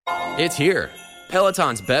It's here.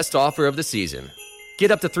 Peloton's best offer of the season. Get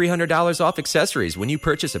up to $300 off accessories when you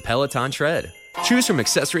purchase a Peloton tread. Choose from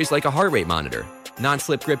accessories like a heart rate monitor,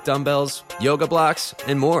 non-slip grip dumbbells, yoga blocks,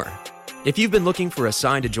 and more. If you've been looking for a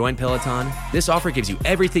sign to join Peloton, this offer gives you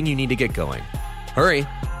everything you need to get going. Hurry,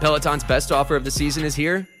 Peloton's best offer of the season is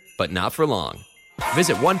here, but not for long.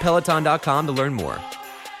 Visit onepeloton.com to learn more.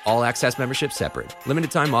 All access membership separate. Limited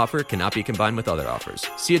time offer cannot be combined with other offers.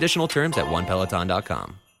 See additional terms at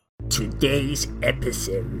onepeloton.com. Today's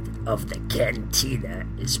episode of the Cantina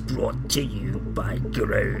is brought to you by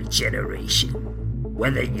Grow Generation.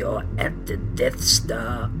 Whether you're at the Death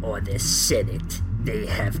Star or the Senate, they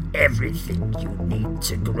have everything you need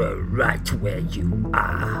to grow right where you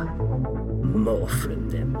are. More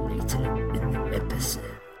from them later in the episode.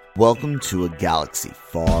 Welcome to a galaxy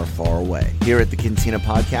far, far away. Here at the Cantina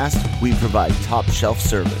Podcast, we provide top shelf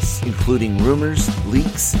service, including rumors,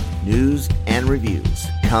 leaks, news, and reviews.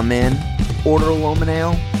 Come in, order a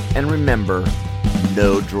Lomanale, and remember,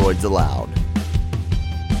 no droids allowed.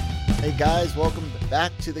 Hey guys, welcome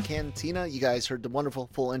back to the Cantina. You guys heard the wonderful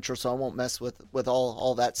full intro, so I won't mess with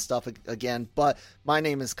all that stuff again. But my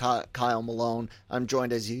name is Kyle Malone. I'm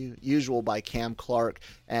joined as usual by Cam Clark,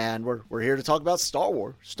 and we're here to talk about Star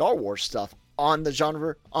Wars stuff on the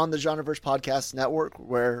Genreverse Podcast Network,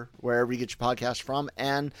 wherever you get your podcast from,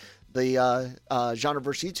 and the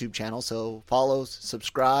Genreverse YouTube channel. So follow,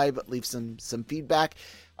 subscribe, leave some feedback.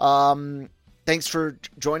 Thanks for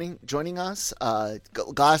joining us.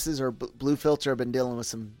 Glasses or blue filter. I've been dealing with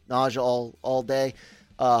some nausea all day.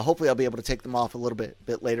 Hopefully I'll be able to take them off a little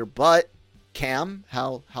bit later. But Cam,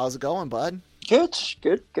 how's it going, bud? Good.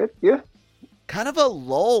 Yeah. Kind of a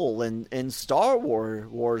lull in Star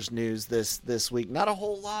Wars news this week. Not a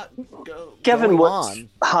whole lot Given going what on.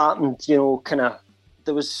 happened,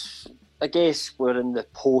 there was, I guess we're in the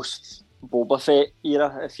post Boba Fett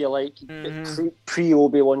era, if you like, pre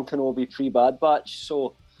Obi-Wan Kenobi, pre Bad Batch.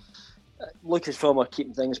 So Lucasfilm are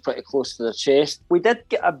keeping things pretty close to their chest. We did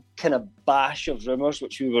get a kind of bash of rumours,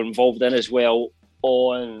 which we were involved in as well,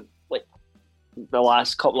 on like the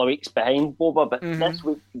last couple of weeks behind Boba. But this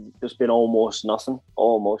week there's been almost nothing,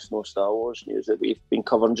 almost no Star Wars news that we've been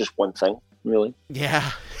covering. Just one thing, really.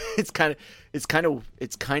 Yeah, it's kind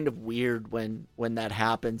of weird when that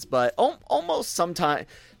happens, but almost sometimes.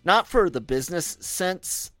 Not for the business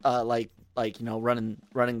sense, like running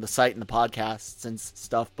the site and the podcasts and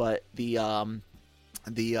stuff, but the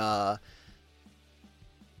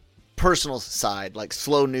personal side, like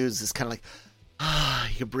slow news is kind of like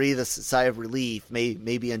you can breathe a sigh of relief,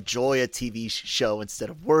 maybe enjoy a TV show instead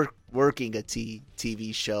of working a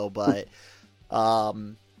TV show. But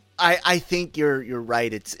I think you're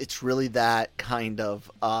right. It's really that kind of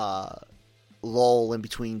lull in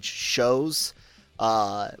between shows.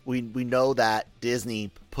 We know that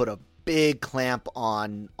Disney put a big clamp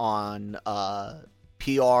on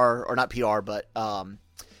PR, or not PR, but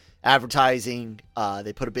advertising.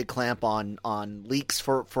 They put a big clamp on leaks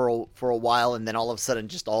for a while, and then all of a sudden,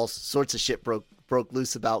 just all sorts of shit broke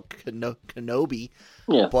loose about Kenobi.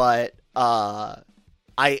 Yeah. But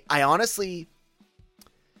I honestly,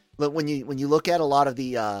 when you look at a lot of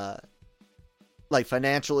the like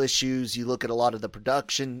financial issues, you look at a lot of the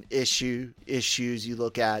production issues, you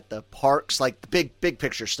look at the parks, like the big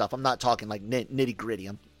picture stuff. I'm not talking like nitty gritty.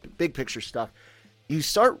 I'm big picture stuff. You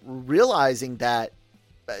start realizing that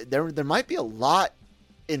there might be a lot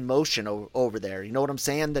in motion over there. You know what I'm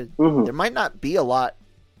saying? There might not be a lot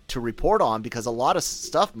to report on because a lot of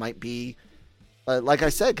stuff might be, like I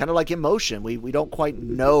said, kind of like in motion. We don't quite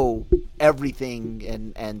know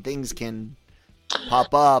everything, and things can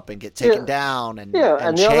pop up and get taken down and the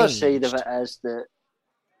changed. Other side of it is that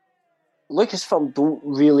Lucasfilm don't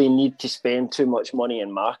really need to spend too much money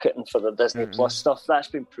in marketing for the Disney Plus stuff. That's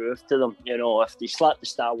been proved to them. If they slap the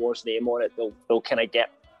Star Wars name on it, they'll kind of get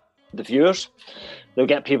the viewers. They'll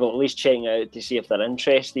get people at least checking out to see if they're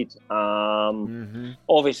interested.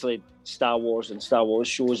 Obviously, Star Wars and Star Wars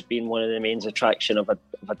shows being one of the main attraction of a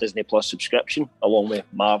Disney Plus subscription, along with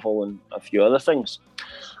Marvel and a few other things.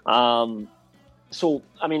 So,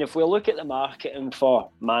 I mean, if we look at the marketing for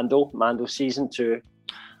Mando Season 2,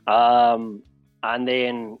 and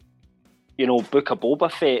then, Book of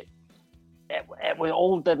Boba Fett, it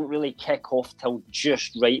all didn't really kick off till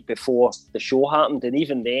just right before the show happened. And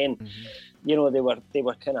even then, they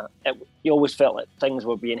were kind of, you always felt like things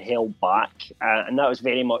were being held back. And that was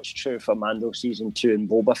very much true for Mando Season 2 and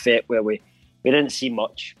Boba Fett, where we didn't see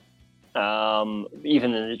much,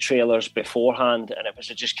 even in the trailers beforehand. And it was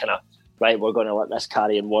just kind of, right, we're going to let this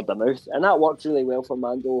carry in word of mouth. And that worked really well for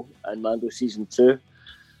Mando and Mando Season 2.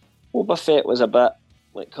 Boba Fett was a bit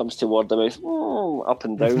when it comes to word of mouth, up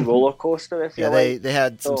and down roller coaster. If you like. They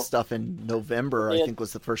had some stuff in November. Yeah. I think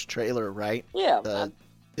was the first trailer, right? Yeah, the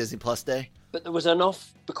Disney Plus Day. But there was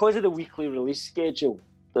enough because of the weekly release schedule.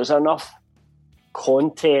 There's enough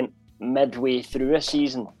content midway through a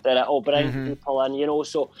season that it'll bring people in. You know,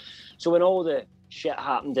 so when all the shit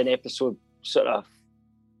happened in episode sort of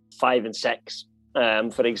 5 and 6,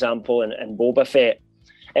 for example, and Boba Fett,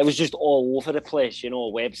 it was just all over the place, you know,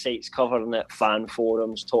 websites covering it, fan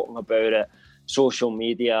forums talking about it, social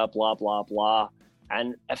media, blah, blah, blah.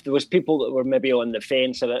 And if there was people that were maybe on the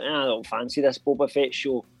fence about, I don't fancy this Boba Fett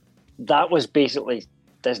show, that was basically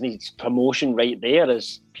Disney's promotion right there,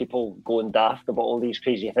 as people going daft about all these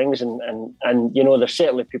crazy things. And you know, there's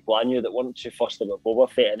certainly people I knew that weren't too fussed about Boba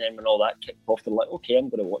Fett, and then when all that kicked off, they're like, okay, I'm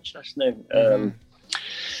going to watch this now.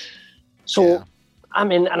 So... I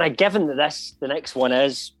mean, and given that the next one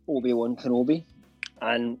is Obi-Wan Kenobi,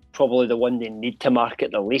 and probably the one they need to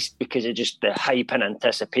market the least because of just the hype and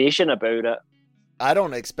anticipation about it. I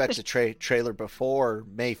don't expect a trailer before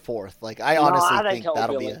May 4th. Like, I honestly think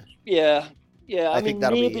that'll be it. Yeah. I mean, think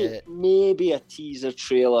that'll be it. Maybe a teaser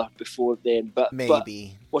trailer before then, but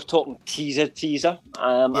maybe. But we're talking teaser.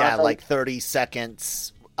 Like 30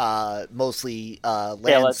 seconds, mostly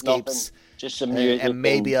landscapes. Just some music. And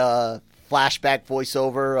maybe a flashback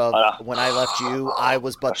voiceover of when I left you, I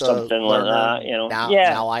was but the something learner. Like that, you know.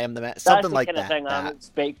 Now I am the man. Something like that. That's the kind of thing I'm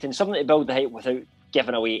expecting. Something to build the hype without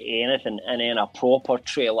giving away anything, and then a proper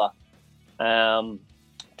trailer to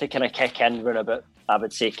kind of kick in around about, I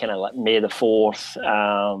would say, kind of like May the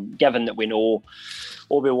 4th. Given that we know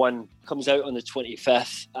Obi-Wan comes out on the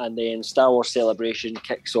 25th, and then Star Wars Celebration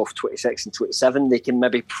kicks off 26 and 27. They can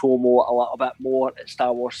maybe promote a little bit more at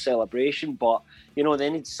Star Wars Celebration, but you know, they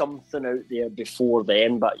need something out there before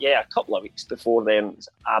then. But yeah, a couple of weeks before then is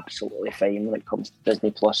absolutely fine when it comes to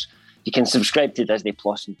Disney Plus. You can subscribe to Disney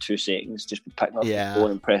Plus in 2 seconds, just by picking up the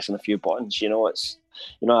phone and pressing a few buttons. You know,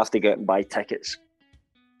 you don't have to go out and buy tickets.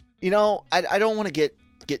 You know, I don't want to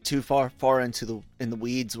get too far into the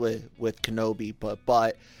weeds with Kenobi,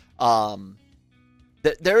 but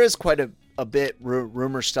there is quite a bit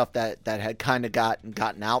rumor stuff that had kind of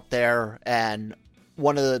gotten out there, and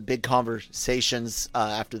one of the big conversations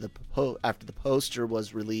after the poster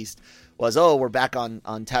was released was, we're back on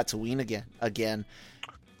Tatooine again.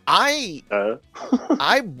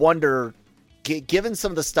 I wonder, given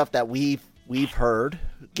some of the stuff that we've heard,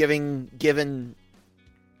 given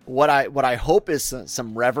what I hope is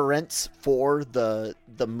some reverence for the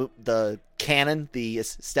canon, the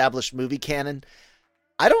established movie canon.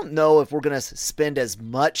 I don't know if we're going to spend as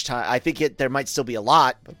much time. I think there might still be a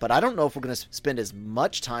lot, but I don't know if we're going to spend as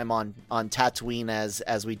much time on Tatooine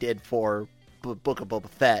as we did for Book of Boba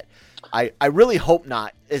Fett. I really hope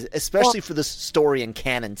not, especially for the story and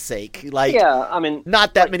canon's sake. Like, yeah, I mean,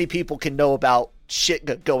 not that many people can know about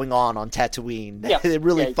shit going on Tatooine. Yeah, it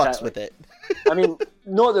really fucks with it. I mean,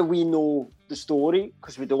 not that we know the story,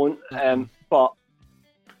 because we don't, but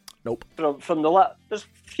nope. From there's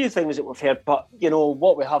a few things that we've heard, but you know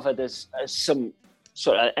what we have had is some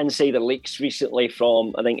sort of insider leaks recently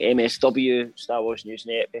from, I think, MSW, Star Wars News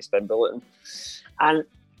Net, Best Bin Bulletin, and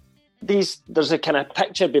there's a kind of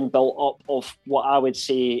picture being built up of what I would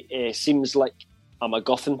say seems like a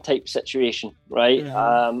MacGuffin type situation, right?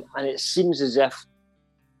 Mm-hmm. And it seems as if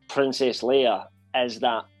Princess Leia is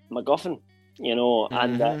that MacGuffin, you know, mm-hmm.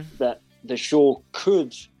 and that the show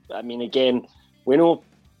could, I mean, again, we know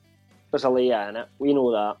there's a Leia in it. We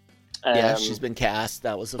know that. Yeah, she's been cast.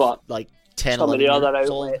 That was like 10, some of the other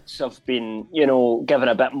outlets have been, you know, given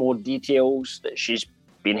a bit more details that she's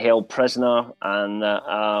been held prisoner, and that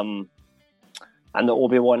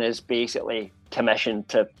Obi-Wan is basically commissioned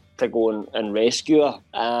to go and rescue her.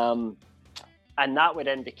 And that would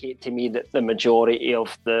indicate to me that the majority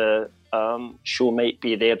of the show might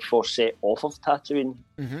be therefore set off of Tatooine.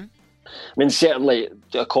 Mm-hmm. I mean, certainly,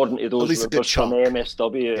 according to those rumors from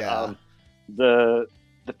MSW,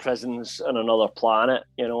 the prison's on another planet,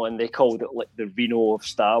 you know, and they called it like the Reno of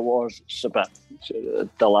Star Wars. It's a bit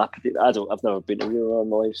dilapidated. I've never been to Reno in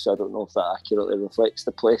my life, so I don't know if that accurately reflects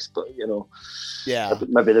the place, but, you know, yeah,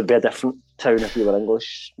 maybe there'd be a different town if you were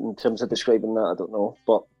English in terms of describing that. I don't know,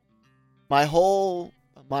 but my whole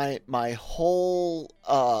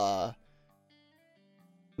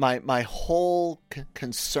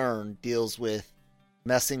concern deals with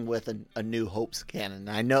messing with a New Hope's canon.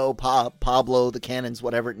 I know Pablo, the canon's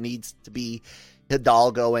whatever it needs to be,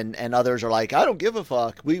 Hidalgo and others are like, I don't give a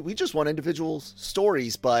fuck. We just want individual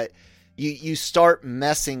stories, but you start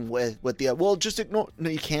messing with the, just ignore. No,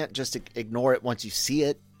 you can't just ignore it once you see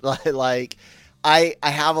it. Like, I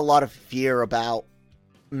have a lot of fear about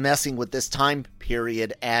messing with this time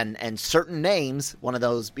period and certain names, one of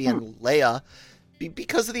those being Leia,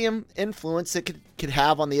 because of the influence it could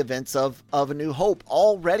have on the events of A New Hope.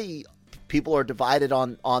 Already, people are divided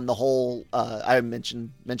on the whole. I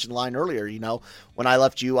mentioned the line earlier. When I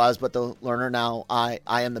left you, I was but the learner. Now I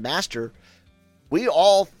am the master. We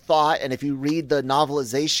all thought, and if you read the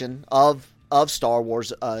novelization of Star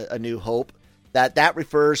Wars, A New Hope, that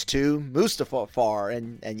refers to Mustafar,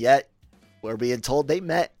 and yet we're being told they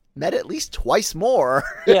met at least twice more.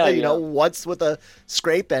 Yeah, once with a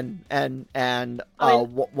scrape and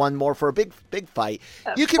one more for a big fight.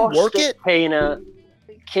 You can work it. Kind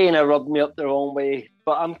of rubbed me up the wrong way,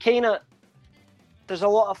 but I'm there's a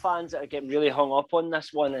lot of fans that are getting really hung up on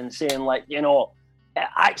this one and saying like, it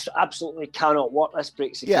absolutely cannot work. This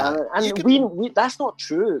breaks the canon, and we that's not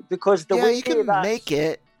true, because the way you can make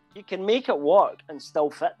it. You can make it work and still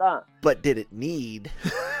fit that. But did it need?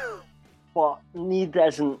 But need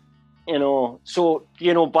isn't, So,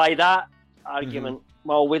 by that argument,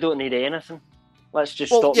 well, we don't need anything. Let's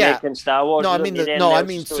just stop making Star Wars. No, I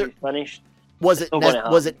mean, finished.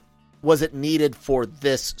 Was it needed for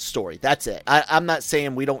this story? That's it. I'm not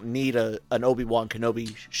saying we don't need an Obi-Wan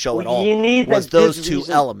Kenobi show at all. You need those two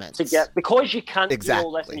elements because you can't.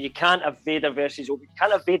 Exactly. You can't have Vader versus Obi. You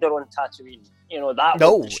can't have Vader on Tatooine. That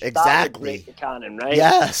would break the canon, right?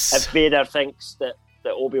 Yes. If Vader thinks that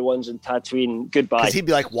Obi-Wan's in Tatooine, goodbye. Because he'd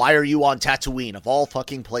be like, "Why are you on Tatooine of all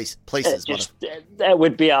fucking places?" It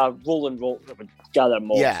would be a rolling rope that would gather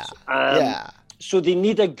mobs. Yeah. So they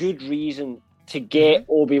need a good reason to get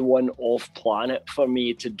Obi-Wan off planet for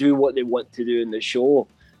me to do what they want to do in the show.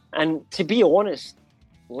 And to be honest,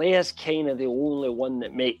 Leia's kind of the only one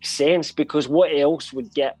that makes sense, because what else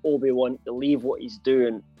would get Obi-Wan to leave what he's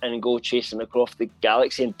doing and go chasing across the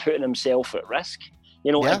galaxy and putting himself at risk?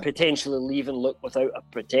 And potentially leaving Luke without a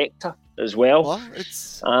protector as well.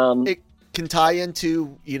 Well, it can tie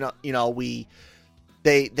into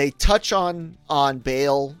they touch on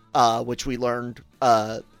Bail, which we learned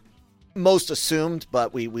most assumed,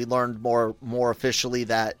 but we learned more officially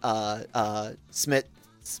that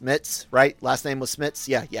Smits, right? Last name was Smits.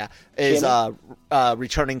 Yeah, is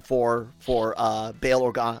returning for Bail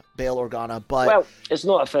Organa. But it's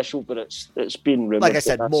not official, but it's been rumored. Like I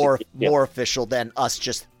said, more official than us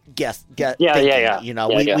just thinking.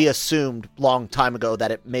 We assumed long time ago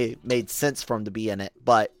that it made sense for him to be in it,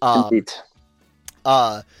 but indeed.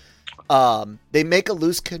 They make a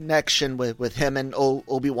loose connection with him and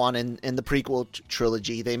Obi-Wan in the prequel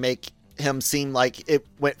trilogy. They make him seem like it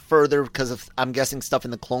went further because of, I'm guessing, stuff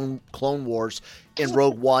in the Clone Wars in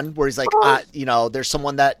Rogue One, where he's like, there's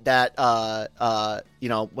someone that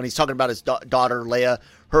when he's talking about his daughter Leia,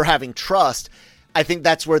 her having trust. I think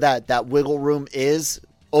that's where that wiggle room is.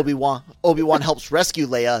 Obi-Wan helps rescue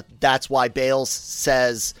Leia. That's why Bail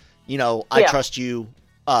says, I trust you.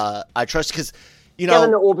 I trust, because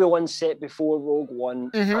given the Obi-Wan set before Rogue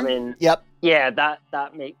One, I mean, that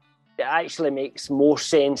actually makes more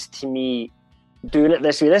sense to me doing it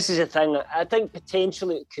this way. This is a thing. I think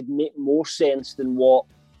potentially it could make more sense than what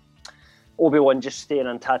Obi-Wan just staying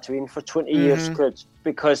on Tatooine for 20 years could,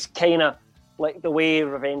 because kind of like the way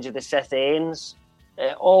Revenge of the Sith ends,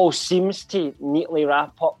 it all seems to neatly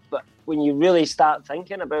wrap up, but when you really start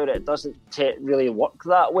thinking about it, it doesn't really work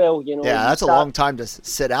that well. Yeah, that's a long time to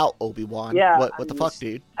sit out, Obi-Wan. Yeah, what the fuck,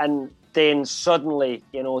 dude? And then suddenly,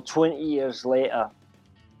 20 years later,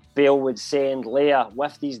 Bail would send Leia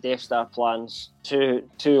with these Death Star plans to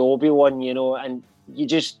Obi-Wan, and you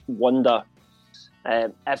just wonder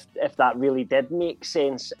if that really did make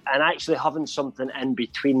sense, and actually having something in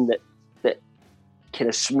between that kind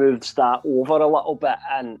of smooths that over a little bit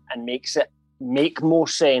and makes it make more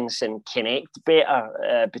sense and connect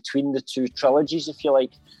better between the two trilogies, if you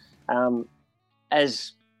like,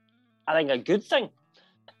 is, I think, a good thing.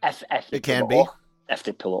 If it can be. If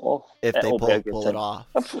they pull it off. If they pull it off.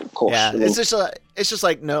 Of course. Yeah, it's just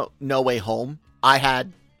like No Way Home. I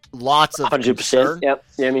had lots of 100%. concern. Yep.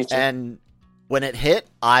 Yeah, me too. And when it hit,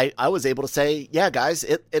 I was able to say, yeah, guys,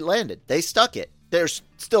 it landed. They stuck it. There's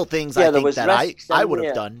still things I think that I would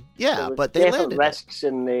have done. Yeah, but they landed. Risks,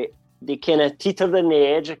 and they kind of teetered on the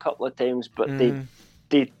edge a couple of times, but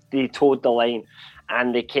they towed the line,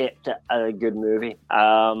 and they kept it a good movie.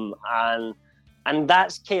 And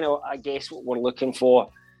that's kind of, I guess, what we're looking for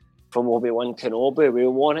from Obi-Wan Kenobi. We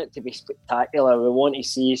want it to be spectacular. We want to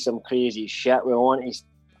see some crazy shit. We want to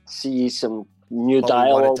see some new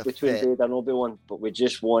dialogue between Vader and Obi-Wan, but we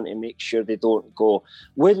just want to make sure they don't go,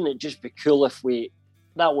 wouldn't it just be cool if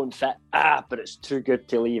that won't fit, but it's too good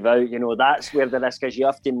to leave out. That's where the risk is. You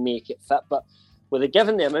have to make it fit. But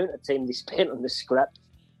given the amount of time they spent on the script,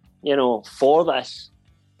 for this,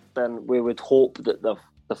 then we would hope that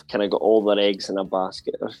they've kind of got all their eggs in a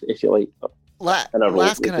basket, if you like. Last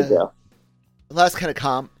kind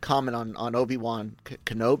of comment on Obi-Wan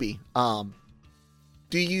Kenobi.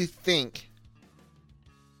 Do you think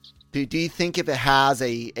if it has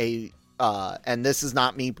a and this is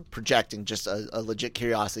not me projecting, just a legit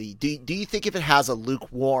curiosity, do you think if it has a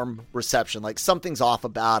lukewarm reception, like something's off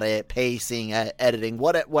about it, pacing, editing,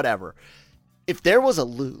 whatever, if there was a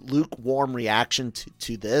lukewarm reaction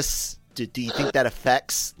to this, do you think that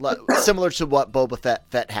affects, similar to what Boba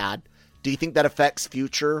Fett had, do you think that affects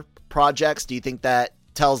future projects? Do you think that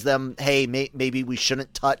tells them, hey, maybe we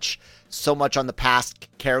shouldn't touch so much on the past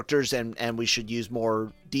characters and we should use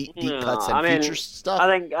more deep cuts and future stuff?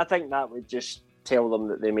 I think that would just tell them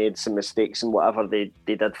that they made some mistakes in whatever they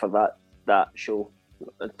did for that show,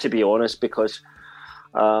 to be honest, because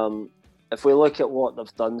if we look at what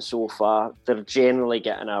they've done so far, they're generally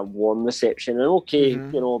getting a warm reception. And okay,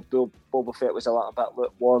 Boba Fett was a little bit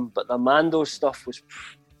lukewarm, but the Mando stuff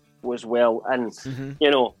was well, and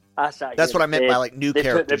that's what I meant by like new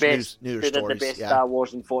characters, new stories. They did the best Star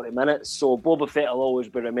Wars in 40 minutes. So Boba Fett will always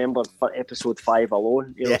be remembered for episode 5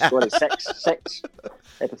 alone. Six,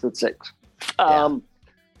 episode 6.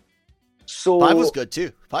 So 5 was good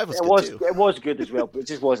too. 5 was good too. It was good as well, but it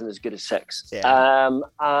just wasn't as good as 6. Yeah.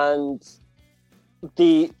 And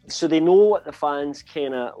they know what the fans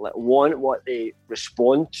kind of want, what they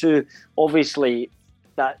respond to. Obviously,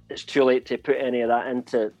 that it's too late to put any of that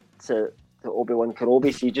into Obi-Wan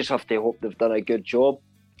Kenobi, so you just have to hope they've done a good job.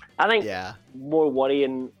 I think more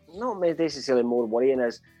worrying, not necessarily more worrying,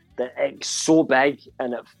 is that it's so big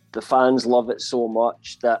and the fans love it so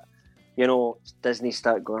much that, Disney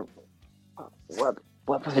start going, what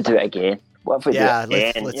if we do it again? What if we do it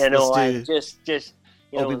again? Let's do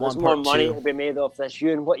there's more money to be made off this.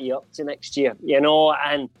 And what are you up to next year?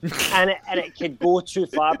 And it could go too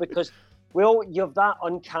far because, well, you have that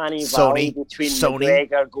uncanny valley between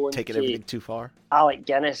McGregor going taking everything too far, Alec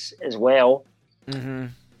Guinness as well,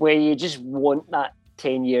 where you just want that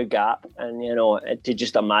 10-year gap, and to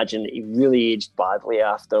just imagine that he really aged badly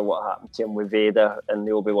after what happened to him with Vader and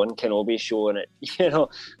the Obi-Wan Kenobi show, and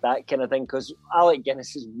that kind of thing, because Alec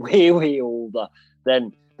Guinness is way older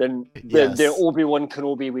than the Obi-Wan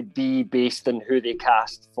Kenobi would be based on who they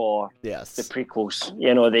cast for the prequels.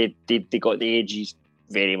 They got the ages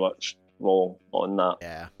very much wrong on that.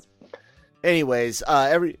 Yeah. Anyways,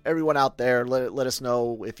 everyone out there, let us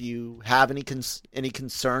know if you have any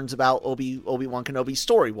concerns about Obi-Wan Kenobi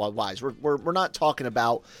story wise. We're not talking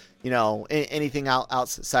about anything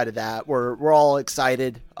outside of that. We're all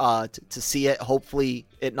excited to see it. Hopefully,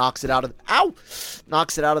 it knocks it out of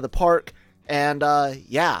the park. And I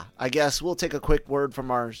guess we'll take a quick word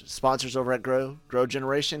from our sponsors over at Grow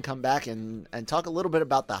Generation. Come back and talk a little bit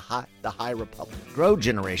about the High Republic. Grow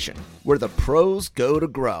Generation, where the pros go to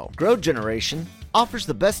grow. Grow Generation offers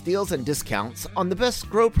the best deals and discounts on the best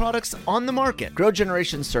grow products on the market. Grow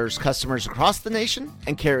Generation serves customers across the nation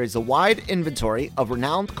and carries a wide inventory of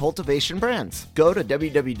renowned cultivation brands. Go to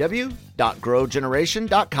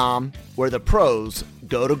www.growgeneration.com, where the pros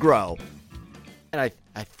go to grow. And I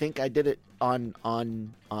think I did it on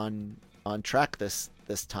track this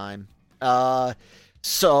time. And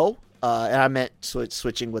I meant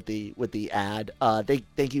switching with the ad.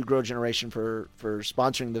 Thank you, Grow Generation, for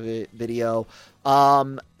sponsoring the video.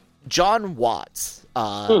 John Watts.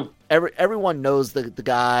 Everyone knows the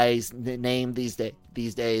guy's name these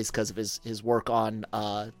days because of his work on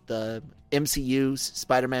the MCU's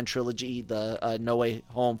Spider-Man trilogy, the No Way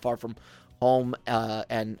Home, Far From Home,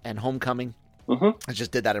 and Homecoming. I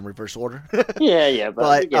just did that in reverse order. but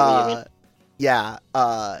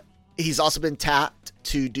he's also been tapped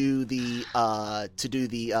to do the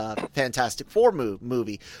Fantastic Four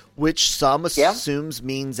movie, which some assumes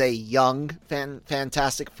means a young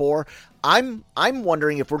Fantastic Four. I'm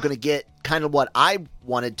wondering if we're going to get kind of what I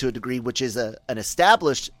wanted to a degree, which is an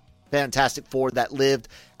established Fantastic Four that lived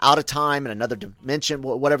out of time in another dimension,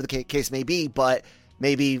 whatever the case may be. But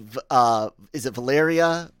maybe is it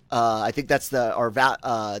Valeria? I think that's the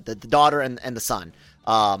daughter and the son.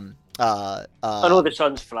 I know the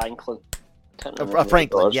son's Franklin.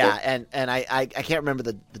 Franklin, and I can't remember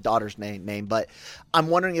the daughter's name, but I'm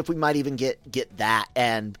wondering if we might even get that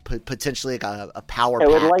and potentially like a power pack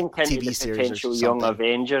TV series or potential something. Young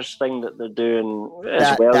Avengers thing that they're doing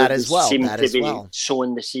as well. Seem to be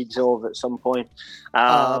sowing the seeds of at some point.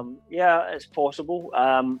 It's possible.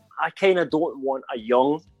 I kind of don't want a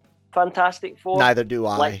young Fantastic Four. Neither do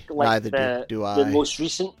I. Do I. The most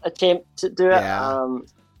recent attempt to do it. Yeah.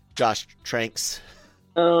 Josh Tranks.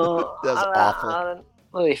 That was awful. I don't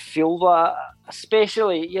really feel that.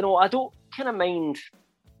 Especially, I don't kind of mind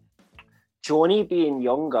Johnny being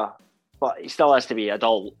younger, but he still has to be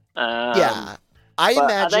adult. I imagine.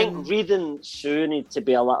 I think Reed and Sue need to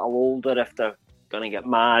be a little older if they're going to get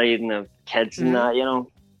married and have kids and that, you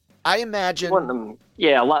know. I imagine. You want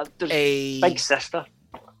them, a big sister.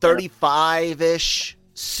 35-ish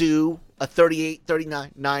Sue, a 38,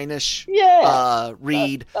 39-ish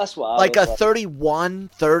Reed. That's what I like a like. 31,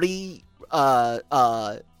 30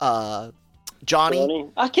 Johnny.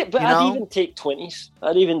 I'd even take 20s.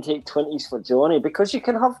 I'd even take 20s for Johnny because you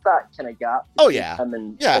can have that kind of gap. Him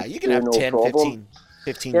and you can have 10,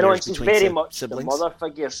 15 you know, years it's between very much siblings. the mother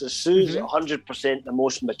figure. So Sue's 100% the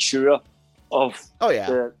most mature of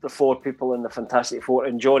the four people in the Fantastic Four,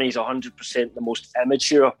 and Johnny's 100% the most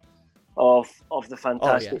immature of the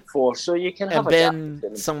Fantastic Four. So you can have Ben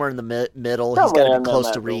somewhere in the middle. He's got to be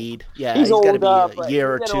close to Reed. Yeah, he's got to be a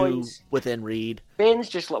year or two within Reed. Ben's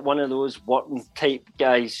just like one of those working type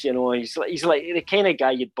guys. You know, he's like the kind of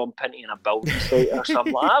guy you'd bump into in a building site or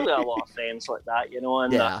something. I've got a lot of friends like that. You know,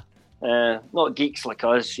 and not geeks like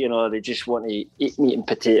us. You know, they just want to eat meat and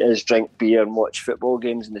potatoes, drink beer, and watch football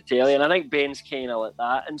games in the telly. And I think Ben's kind of like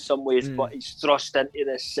that in some ways, but he's thrust into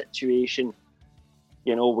this situation.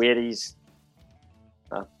 You know, where he's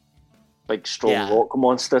a big, strong rock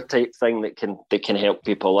monster type thing that can help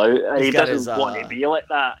people out. And he doesn't want to be like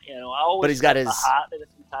that. You know, I always he's got the hat that the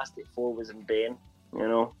Fantastic Four was in Ben. You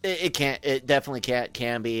know, it definitely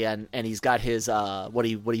can be, and he's got his what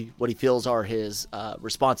he feels are his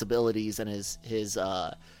responsibilities and his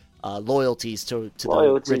loyalties to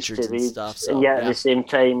the Richards and stuff. So, and yet at the same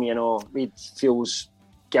time, you know, Reed feels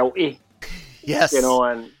guilty. Yes, you know,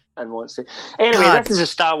 and wants to. Anyway, this is a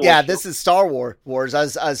Star Wars. Yeah, show. this is Star Wars. I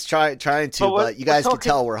was trying to, but you guys can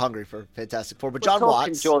tell we're hungry for Fantastic Four. But John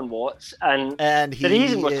Watts, and the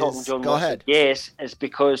reason we're talking John Watts, ahead. Yes, is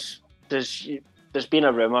because there's been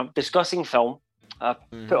a rumor discussing film. I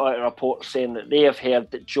put out a report saying that they have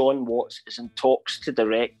heard that John Watts is in talks to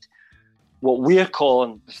direct what we're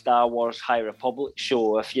calling the Star Wars High Republic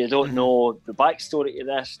show. If you don't know the backstory to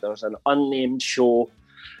this, there's an unnamed show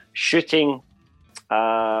shooting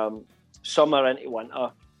summer into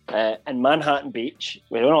winter in Manhattan Beach.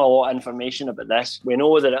 We don't know a lot of information about this. We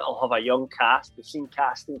know that it'll have a young cast. We've seen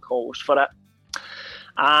casting calls for it.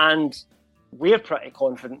 And we're pretty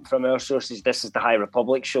confident from our sources this is the High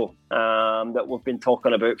Republic show that we've been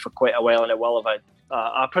talking about for quite a while, and it will have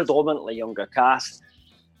a predominantly younger cast.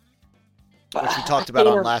 Which we talked about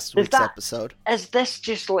on last week's episode. Is this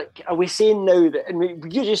just like, are we saying now that,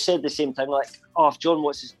 and you just said the same thing, like, if John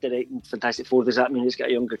Watts is directing Fantastic Four, does that mean he's got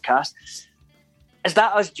a younger cast? Is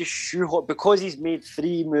that us just shoehorning, because he's made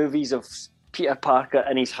 3 movies of Peter Parker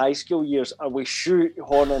in his high school years, are we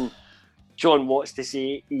shoehorning John Watts to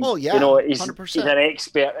say, he's an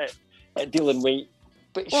expert at dealing with,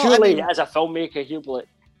 but surely as a filmmaker, he'll be like,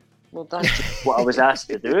 well, that's just what I was asked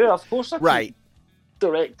to do. Of course I can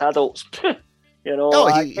direct adults. You know,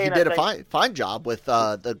 he did a fine job with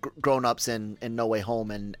the grown-ups in No Way Home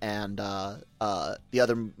and the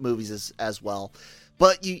other movies as well.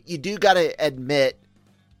 But you do got to admit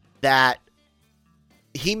that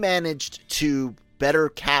he managed to better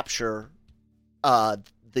capture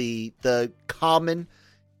the common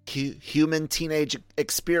human teenage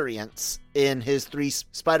experience in his 3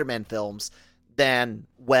 Spider-Man films than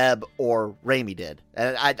Webb or Raimi did.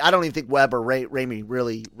 And I don't even think Webb or Raimi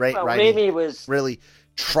really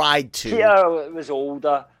tried to. Peter was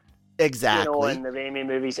older. Exactly. You know, in the Raimi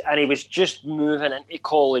movies, and he was just moving into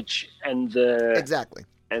college in the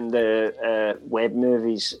Webb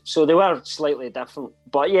movies. So they were slightly different.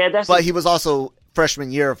 But he was also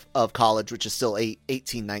freshman year of college, which is still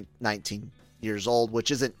 18, 19 years old, which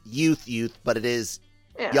isn't youth, but it is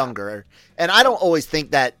younger. And I don't always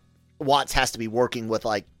think that Watts has to be working with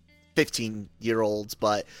like 15-year-olds,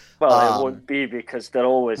 but it won't be because they're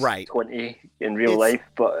always 20 in real life.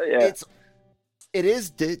 But it is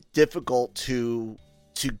difficult to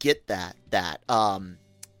get that.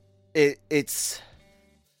 It's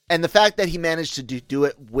and the fact that he managed to do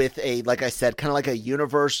it with a, like I said, kind of like a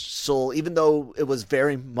universal, even though it was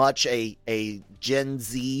very much a Gen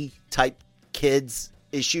Z type kids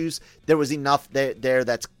issues, there was enough there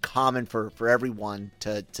that's common for everyone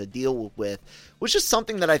to deal with, which is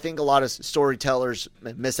something that I think a lot of storytellers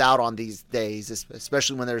miss out on these days,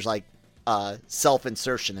 especially when there's like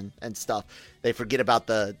self-insertion and stuff. They forget about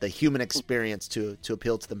the human experience to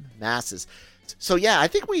appeal to the masses. So yeah, I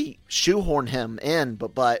think we shoehorn him in,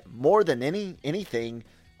 but more than anything,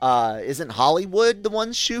 isn't Hollywood the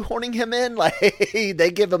ones shoehorning him in? Like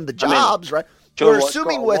they give him the jobs, right? We're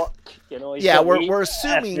assuming we're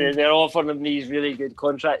assuming they're offering him these really good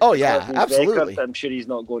contracts. Oh yeah, absolutely. I'm sure he's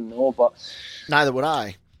not going no, but neither would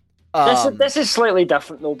I. This is slightly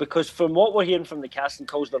different though, because from what we're hearing from the casting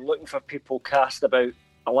calls, they're looking for people cast about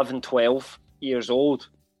 11, 12 years old.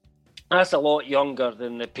 That's a lot younger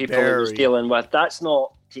than the people he was dealing with. That's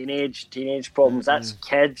not teenage problems. That's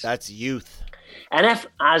kids. That's youth. And if,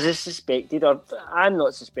 as is suspected, or I'm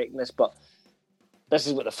not suspecting this, but this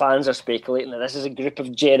is what the fans are speculating, that this is a group of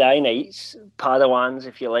Jedi Knights, Padawans,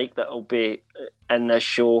 if you like, that will be in this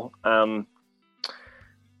show.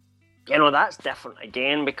 That's different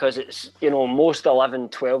again, because it's, most 11,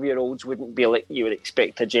 12-year-olds wouldn't be like you would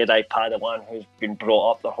expect a Jedi Padawan who's been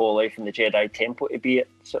brought up their whole life in the Jedi Temple to be at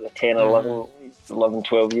sort of 10 or 11,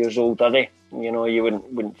 12 years old, are they? You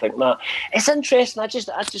wouldn't think that. It's interesting. I just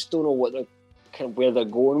don't know what where they're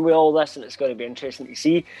going with all this, and it's going to be interesting to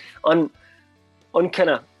see. On kind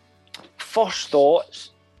of first thoughts,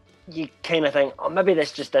 you kind of think, maybe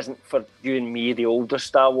this just isn't for you and me, the older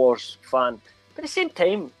Star Wars fan. But at the same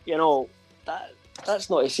time, that's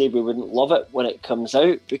not to say we wouldn't love it when it comes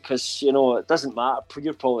out, because, it doesn't matter.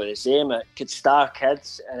 You're probably the same. It could star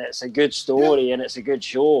kids, and it's a good story, and it's a good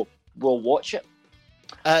show. We'll watch it.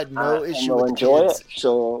 No issue we'll with enjoy kids. It.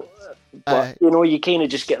 So, but, you kind of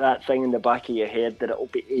just get that thing in the back of your head that it'll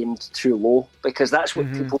be aimed too low, because that's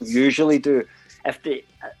what people usually do. If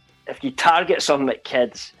you target something at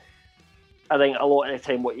kids, I think a lot of the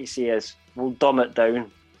time what you say is, we'll dumb it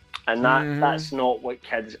down. And that's not what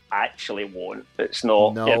kids actually want. It's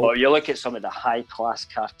not. No. You look at some of the high-class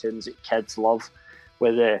cartoons that kids love,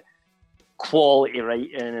 with the quality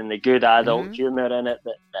writing and the good adult humour in it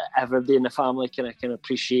that everybody in the family can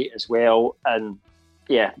appreciate as well. And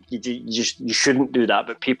yeah, you shouldn't do that,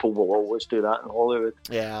 but people will always do that in Hollywood.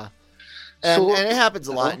 Yeah, and it happens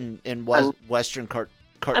a lot in Western cartoons.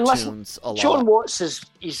 A lot. John Watts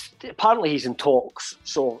he's in talks,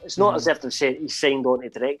 so it's not as if they've said he's signed on to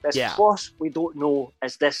direct this. Yeah. Plus, we don't know,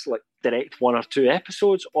 is this like direct 1 or 2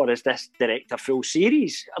 episodes, or is this direct a full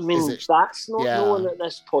series? I mean, that's not known at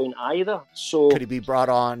this point either. So could he be brought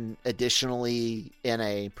on additionally in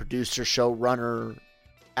a producer showrunner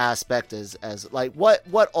aspect as like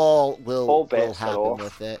what all will happen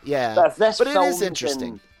with it? Yeah, but it is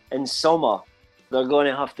interesting. In summer, they're going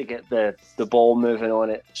to have to get the ball moving on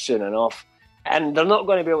it soon enough. And they're not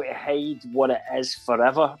going to be able to hide what it is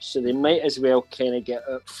forever. So they might as well kind of get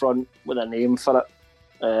up front with a name for it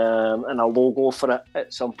and a logo for it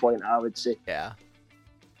at some point, I would say. Yeah.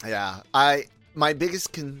 My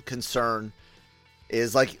biggest concern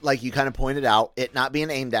is, like you kind of pointed out, it not being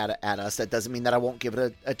aimed at us. That doesn't mean that I won't give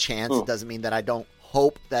it a chance. It doesn't mean that I don't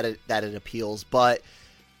hope that it appeals. But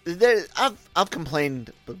I've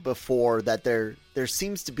complained before that there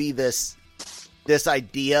seems to be this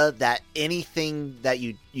idea that anything that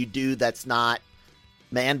you do that's not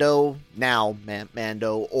Mando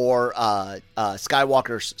or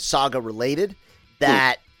Skywalker saga related,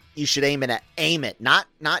 that you should aim it, not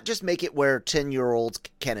just make it where 10-year-olds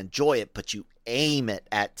can enjoy it, but you aim it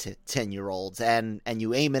at 10-year-olds and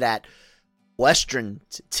you aim it at Western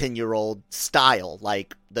 10-year-old style,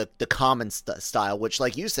 like the common style, which,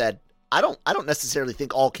 like you said, I don't necessarily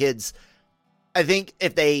think all kids. I think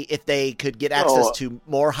if they could get access to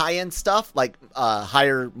more high-end stuff, like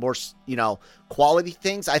higher, more quality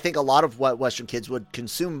things, I think a lot of what Western kids would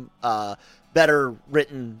consume better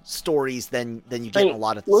written stories than you get in a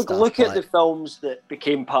lot of stuff. Look at the films that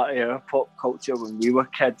became part of our pop culture when we were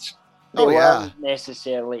kids. They weren't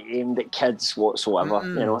necessarily aimed at kids whatsoever.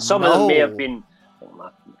 Some of them may have been.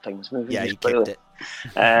 Things moving. Yeah, you kicked it.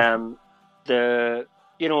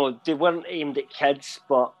 They weren't aimed at kids,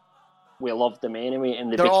 but we loved them anyway,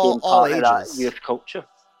 and they They're became all part of that youth culture.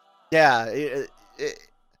 Yeah.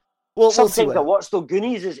 We'll see. What's the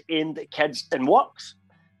Goonies is aimed at kids and works.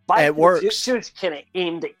 It works. Back to the Future's kind of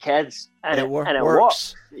aimed at kids, and it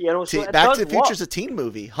works. So Back to the Future's a teen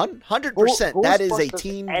movie, 100%. That is a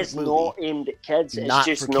teen movie. It's not aimed at kids. It's not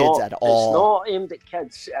just for kids at all. It's not aimed at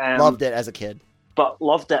kids. Loved it as a kid, but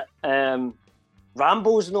loved it.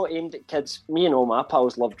 Rambo's not aimed at kids. Me and all my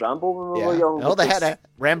pals loved Rambo when we were young. Oh, they had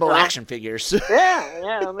Rambo action figures.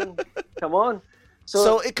 yeah. I mean, come on.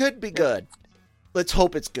 So it could be good. Let's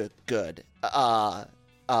hope it's good.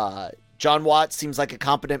 John Watts seems like a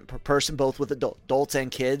competent person, both with adults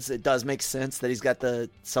and kids. It does make sense that he's got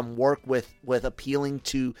some work with appealing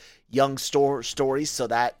to young stories, so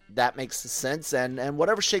that makes sense. And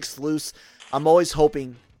whatever shakes loose, I'm always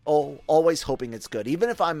hoping it's good. Even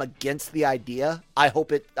if I'm against the idea, I hope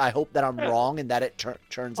that I'm wrong and that it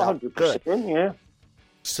turns out good. Yeah.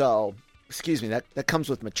 So, excuse me, that comes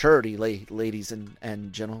with maturity, ladies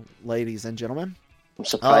and gentlemen. I'm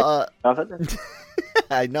surprised.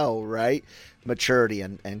 I know, right? Maturity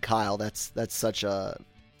and Kyle. That's such a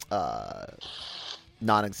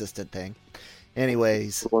non-existent thing.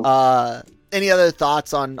 Anyways, any other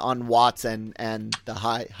thoughts on Watts and the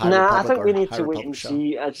High Republic? I think we need High to wait Republic and show?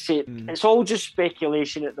 see. I'd say it's all just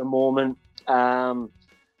speculation at the moment.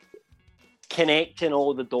 Connecting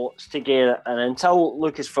all the dots together, and until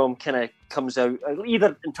Lucasfilm kind of comes out,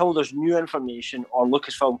 either until there's new information or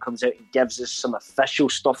Lucasfilm comes out and gives us some official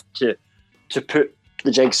stuff to put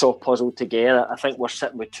the jigsaw puzzle together, I think we're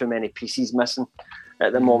sitting with too many pieces missing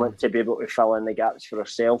at the moment to be able to fill in the gaps for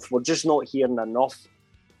ourselves. We're just not hearing enough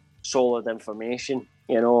solid information.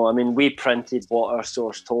 You know, I mean, we printed what our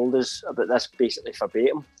source told us about this basically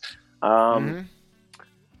verbatim.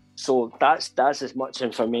 So that's as much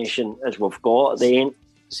information as we've got. They ain't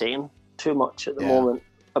saying too much at the moment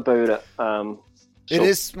about it. It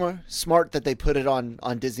is smart that they put it on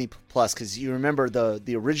Disney Plus, because you remember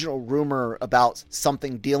the original rumor about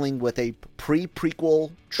something dealing with a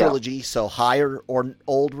prequel trilogy, so Higher or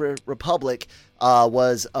Old Republic,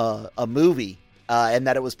 was a movie, and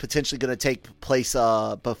that it was potentially going to take place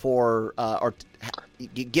before or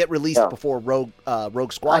get released before Rogue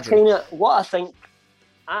Squadron.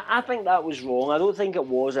 I think that was wrong. I don't think it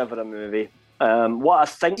was ever a movie. What I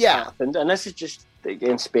think happened, and this is just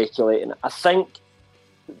again speculating, I think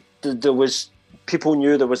there was people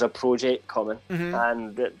knew there was a project coming,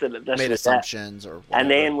 and this made was assumptions or whatever. And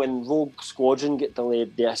then when Rogue Squadron got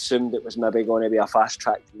delayed, they assumed it was maybe going to be a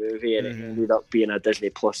fast-tracked movie, and it ended up being a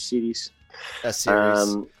Disney Plus series. A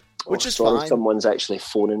series, which is fine. Someone's actually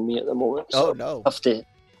phoning me at the moment. So no! I have to.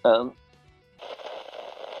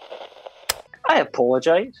 I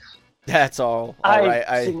apologise. That's all.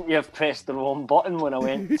 I think you've pressed the wrong button when I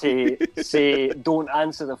went to say don't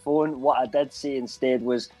answer the phone. What I did say instead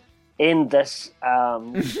was end this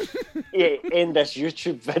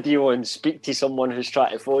YouTube video and speak to someone who's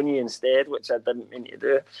trying to phone you instead, which I didn't mean to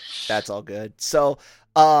do. That's all good. So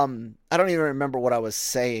I don't even remember what I was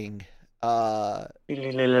saying. So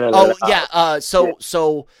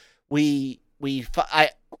we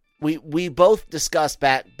both discussed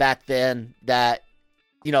back then that,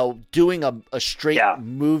 you know, doing a straight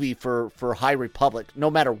movie for High Republic, no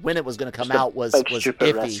matter when it was going to come out, was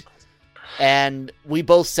iffy. Risk. And we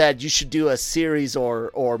both said you should do a series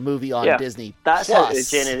or movie on Disney. That's Plus. how it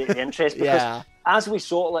generated interest. Because as we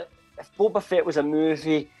saw, like, if Boba Fett was a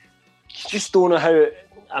movie, you just don't know how it,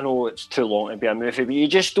 I know it's too long to be a movie, but you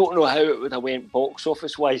just don't know how it would have went box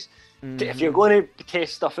office wise. If you're going to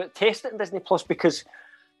test stuff out, test it in Disney Plus, because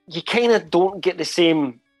you kind of don't get the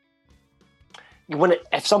same.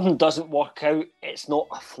 If something doesn't work out, it's not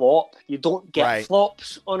a flop. You don't get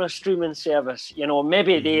flops on a streaming service. You know,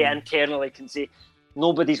 maybe they internally can say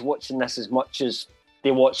nobody's watching this as much as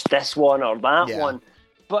they watched this one or that one,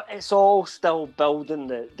 but it's all still building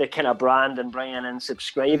the kind of brand and bringing in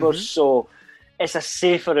subscribers. So it's a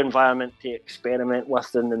safer environment to experiment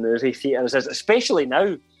with than the movie theaters is, especially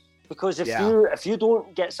now. Because if you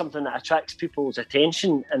don't get something that attracts people's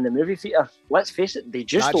attention in the movie theater, let's face it, they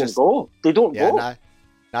just don't go. They don't go.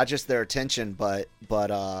 Not just their attention, but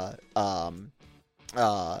good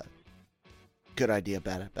idea,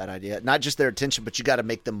 bad idea. Not just their attention, but you got to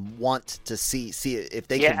make them want to see it. If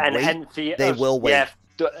they can wait, theaters, they will wait. Yeah,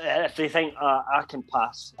 if they think I can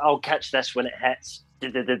pass, I'll catch this when it hits,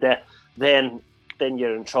 then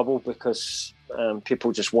you're in trouble, because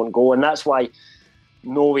people just won't go, and that's why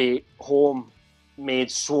No Way Home made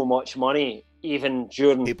so much money even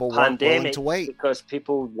during people pandemic, to wait, because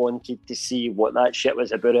people wanted to see what that shit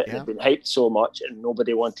was about. It had been hyped so much, and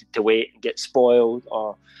nobody wanted to wait and get spoiled,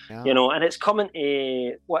 or you know. And it's coming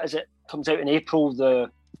to, what is it? Comes out in April, the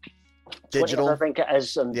digital, 20th, I think it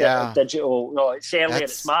is, and digital. No, it's earlier.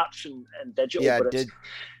 It's March and digital. Yeah, but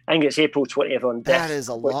I think it's April 20th on That is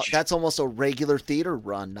a lot. That's almost a regular theater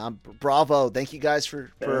run. Bravo. Thank you guys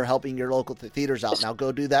for helping your local theaters out. Now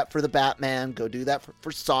go do that for the Batman. Go do that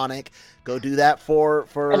for Sonic. Go do that for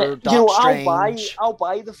Doc Strange. I'll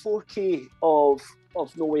buy the 4K of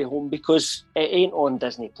No Way Home, because it ain't on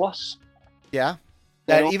Disney Plus. Yeah.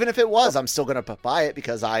 And even if it was, I'm still going to buy it,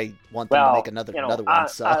 because I want them to make another one.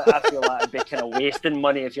 So I feel like I'd be kind of wasting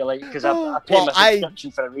money, if you like, because I pay my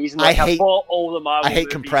subscription for a reason. Like, I bought all the Marvel movies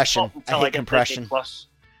compression. I hate compression. Plus.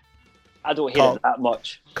 I don't hate it that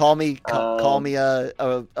much. Call me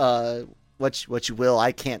what you will.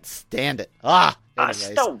 I can't stand it. It's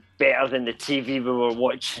still better than the TV we were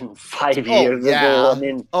watching 5 years ago. I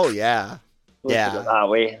mean, look at it that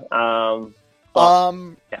way.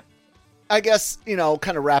 I guess,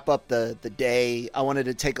 kind of wrap up the day, I wanted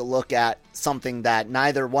to take a look at something that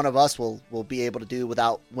neither one of us will be able to do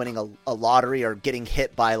without winning a lottery or getting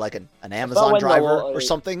hit by like an Amazon driver or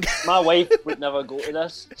something. My wife would never go to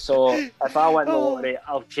this, so if I win the lottery,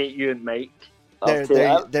 I'll take you and Mike I'll there take you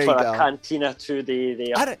that for a go. Cantina 2D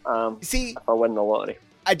there. See, if I win the lottery.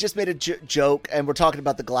 I just made a joke, and we're talking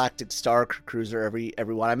about the Galactic Star Cruiser.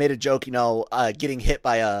 Everyone, I made a joke, getting hit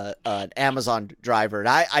by an Amazon driver, and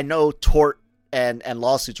I know tort and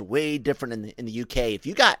lawsuits are way different in the UK. If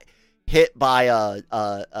you got hit by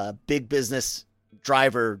a big business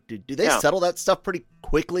driver, do they settle that stuff pretty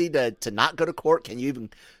quickly to not go to court? Can you even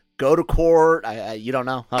go to court? You don't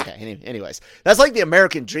know? Okay. Anyways, that's like the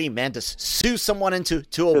American dream, man, to sue someone into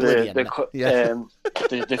oblivion.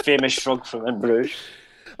 The famous shrug from In Bruges.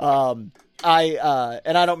 I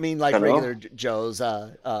don't mean like regular Joe's.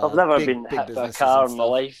 I've never been hit by a car in my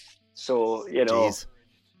life, so Jeez.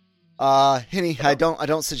 Henny, I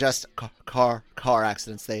don't suggest car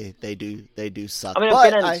accidents. They do suck. I mean,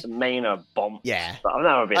 I've been in some minor bumps. Yeah, but I've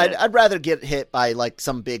never been. I'd rather get hit by like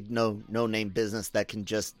some big no name business that can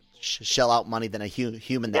just shell out money than a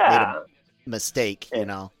human that made a mistake.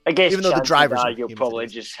 I guess even though the drivers you'll probably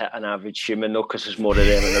just hit an average human though, because there's more of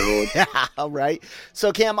them on the road. Yeah, all right.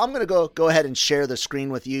 So Cam, I'm gonna go ahead and share the screen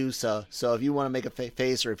with you. So if you want to make a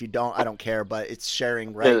face, or if you don't, I don't care. But it's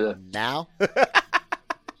sharing right now.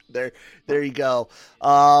 There you go.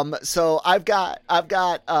 So I've got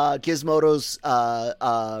Gizmodo's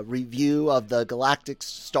review of the Galactic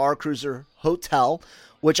Star Cruiser Hotel,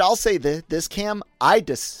 which I'll say this, Cam, I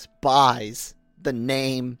despise the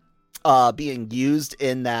name being used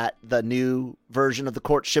in the new version of the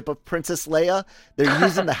courtship of Princess Leia. They're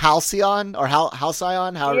using the Halcyon or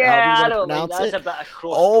Halcyon, however you want to pronounce it. That's a bit of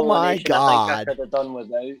cross. Oh my God! I think I could have done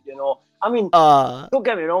without. I mean, don't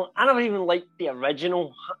get me wrong. I never even liked the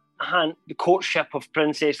original the courtship of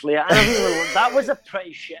Princess Leia. That was a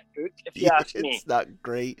pretty shit book, if you ask me. It's not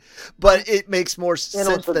great, but it makes more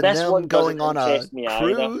sense than them going on a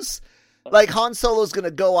cruise. Like Han Solo's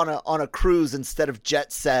gonna go on a cruise instead of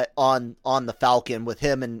jet set on the Falcon with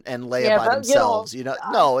him and Leia by themselves.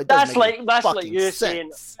 No, it doesn't that's like you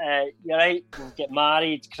saying, you're right, we'll get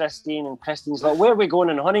married, Christine, and Christine's like, where are we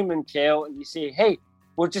going on honeymoon, Kel? And you say, hey,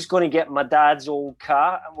 we're just going to get my dad's old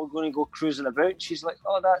car and we're going to go cruising about. She's like,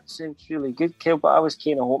 oh, that sounds really good, Kel, but I was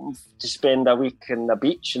kind of hoping to spend a week on the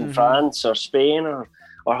beach in France or Spain or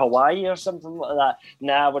Hawaii or something like that.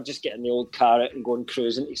 Nah, we're just getting the old car out and going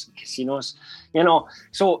cruising to some casinos.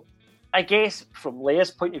 So I guess from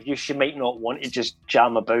Leia's point of view, she might not want to just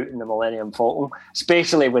jam about in the Millennium Falcon,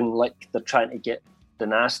 especially when like they're trying to get the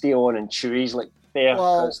nasty on and Chewie's like there,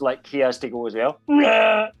 because like he has to go as well.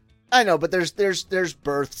 I know, but there's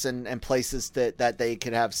berths and places that they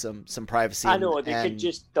could have some privacy. I know, they could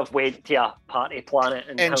just have went to a party planet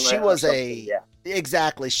and she was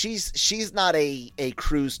exactly. She's not a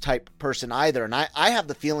cruise type person either, and I have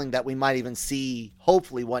the feeling that we might even see,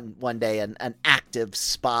 hopefully one day, an active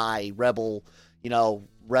spy rebel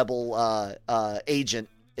agent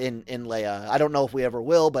in Leia. I don't know if we ever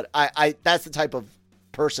will, but I that's the type of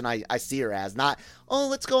person I see her as. Not,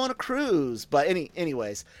 let's go on a cruise, but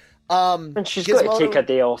anyways. And she's got to take a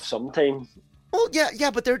day off sometime. Well, yeah,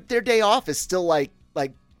 but their day off is still like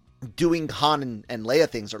doing Han and Leia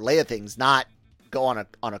things, or Leia things, not go on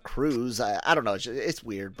a cruise. I don't know. It's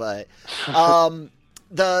weird, but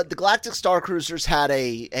the Galactic Star Cruisers had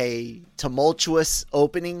a tumultuous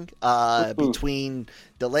opening between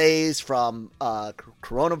delays from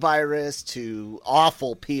coronavirus to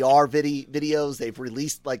awful PR videos. They've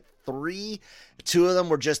released like 3. 2 of them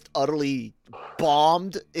were just utterly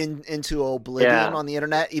bombed into oblivion on the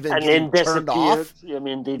internet, even and getting then turned off. I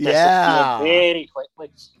mean, they disappeared very quickly.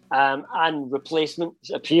 And replacements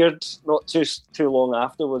appeared not too long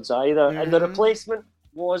afterwards either. And the replacement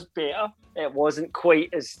was better. It wasn't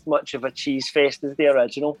quite as much of a cheese fest as the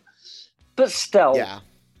original. But still,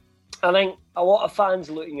 I think a lot of fans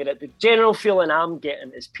looking at it, the general feeling I'm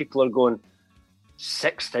getting is people are going,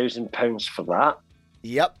 £6,000 for that.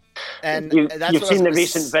 Yep. And you've seen the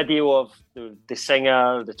recent video of the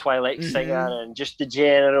singer, the Twilight singer, and just the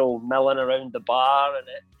general milling around the bar, and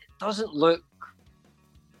it doesn't look.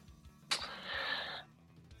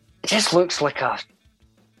 It just looks like a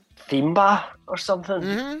theme bar or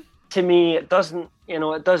something. To me, it doesn't.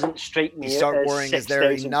 It doesn't strike me. You start worrying, is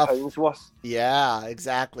there enough? Worth. Yeah,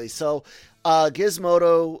 exactly. So,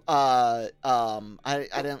 Gizmodo, I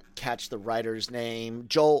didn't catch the writer's name.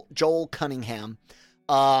 Joel Cunningham.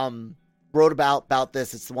 Wrote about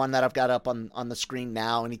this. It's the one that I've got up on the screen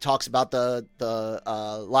now, and he talks about the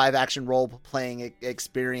live action role playing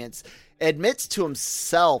experience. Admits to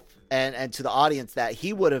himself and to the audience that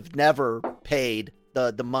he would have never paid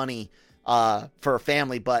the money for a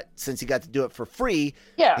family, but since he got to do it for free,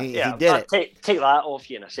 he did it. Take that off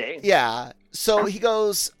you in a second. Yeah. So he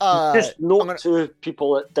goes. Just note to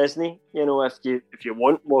people at Disney, if you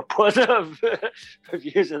want more positive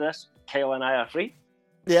reviews of this, Kyle and I are free.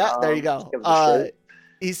 Yeah, there you go.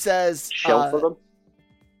 He says. For them.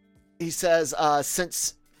 He says,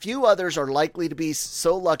 since few others are likely to be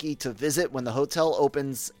so lucky to visit when the hotel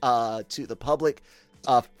opens to the public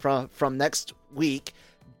from next week,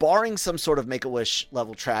 barring some sort of Make-A-Wish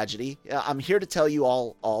level tragedy, I'm here to tell you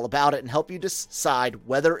all about it and help you decide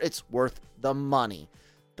whether it's worth the money.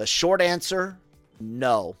 The short answer,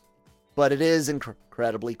 no. But it is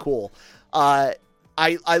incredibly cool. I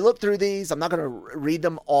looked through these. I'm not going to read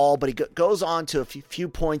them all, but he goes on to a few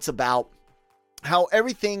points about how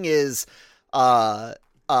everything is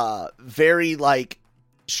very like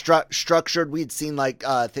structured. We'd seen like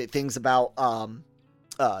things about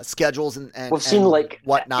schedules and we've seen like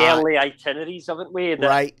whatnot, early itineraries, haven't we?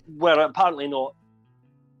 Right. Were apparently not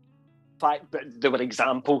fact, but there were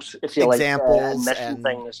examples, if you examples like, mission and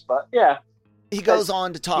things. But yeah, he goes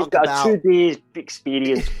on to talk you've got about a 2-day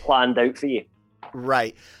experience planned out for you.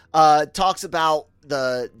 Right. Talks about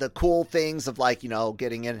the cool things of like,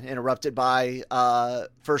 getting interrupted by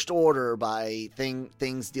first order, by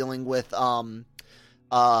things dealing with a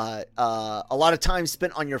lot of time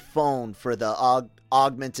spent on your phone for the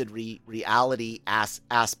augmented reality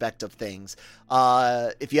aspect of things.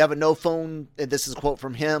 If you have a no phone, and this is a quote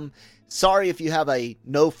from him, sorry if you have a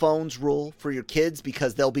no phones rule for your kids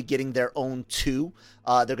because they'll be getting their own too.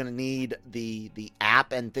 They're going to need the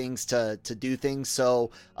app and things to do things.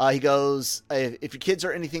 So he goes, if your kids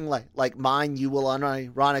are anything like mine, you will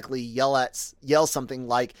unironically yell something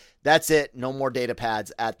like, "That's it, no more data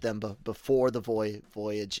pads" at them before the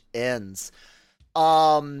voyage ends.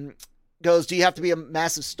 Goes, do you have to be a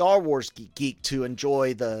massive Star Wars geek to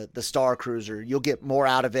enjoy the Star Cruiser? You'll get more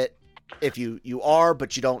out of it if you are,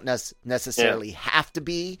 but you don't necessarily have to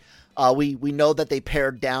be. We know that they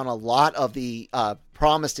pared down a lot of the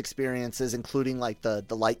promised experiences, including like the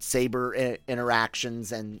lightsaber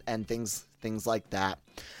interactions and things like that.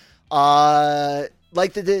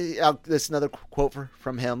 Like this is another quote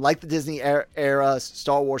from him. Like the Disney era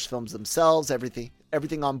Star Wars films themselves, everything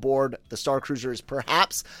on board the Star Cruiser is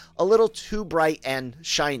perhaps a little too bright and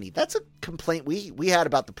shiny. That's a complaint we had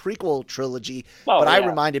about the prequel trilogy, I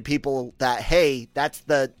reminded people that, hey, that's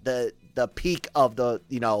the peak of the,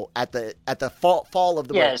 at the fall of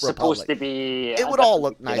the Republic. It's supposed to be. It would all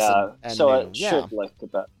look nice and so new. it should look a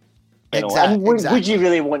bit. Exactly. Would you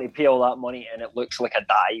really want to pay all that money and it looks like a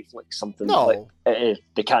dive, like something like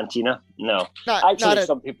the Cantina? No.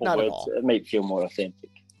 Some people would. It might feel more authentic.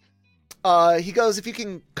 He goes, if you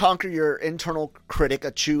can conquer your internal critic,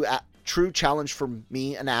 a true challenge for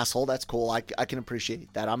me, an asshole. That's cool. I can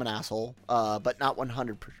appreciate that. I'm an asshole, but not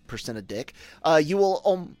 100% a dick. You will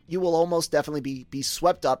almost definitely be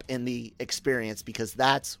swept up in the experience because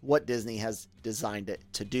that's what Disney has designed it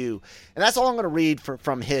to do. And that's all I'm going to read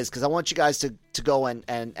from his, because I want you guys to go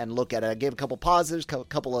and look at it. I gave a couple positives, a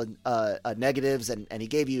couple of negatives, and he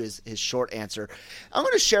gave you his short answer. I'm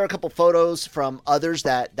going to share a couple photos from others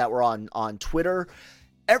that were on Twitter.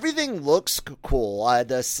 Everything looks cool.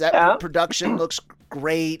 The set production looks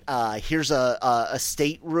great. Here's a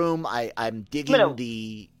stateroom. I'm digging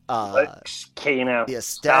the looks kind of the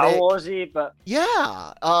aesthetic. Star Warsy, but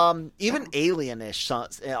even Alien-ish,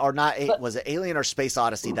 or not? Was it Alien or Space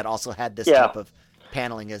Odyssey that also had this type of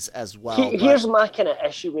paneling as well? Here's my kind of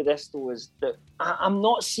issue with this though, is that I'm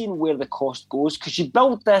not seeing where the cost goes, because you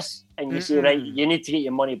build this and you say, right, you need to get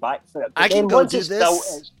your money back for it. But I can go do this.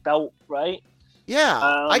 It's built, right? Yeah,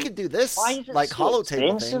 I could do this like so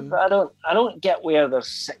holotable thing. I don't get where there's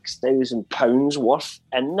 £6,000 worth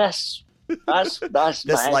in this. That's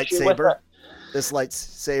this my issue with it. This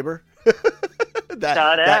lightsaber.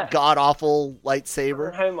 that god awful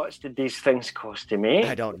lightsaber. How much did these things cost to make?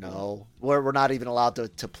 I don't know. We're not even allowed to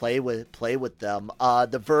play with them.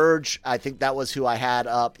 The Verge, I think that was who I had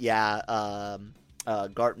up. Yeah.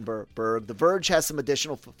 Gartenberg. The Verge has some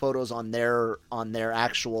additional photos on their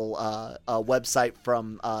actual website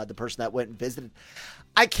from the person that went and visited.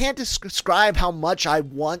 I can't describe how much I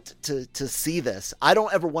want to see this. I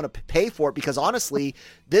don't ever want to pay for it because honestly,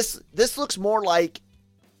 this looks more like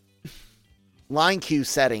line queue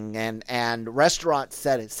setting and restaurant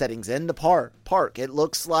settings in the park. It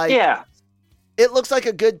looks like it looks like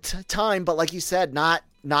a good time, but like you said, not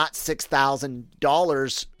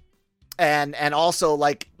 $6,000. And also,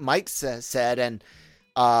 like Mike said, and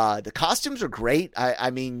the costumes are great.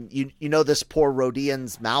 I mean, this poor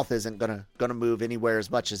Rodian's mouth isn't gonna move anywhere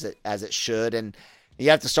as much as it should, and You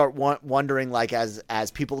have to start wondering, like,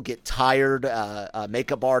 as people get tired,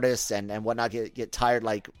 makeup artists and whatnot get tired,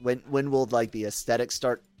 like when will like the aesthetics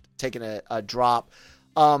start taking a drop?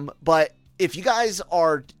 But if you guys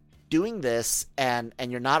are doing this and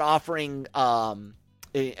you're not offering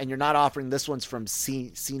this one's from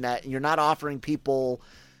CNET, and you're not offering people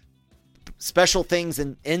special things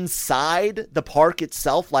inside the park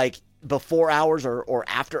itself, like before hours or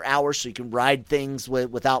after hours, so you can ride things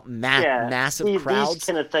without massive crowds. These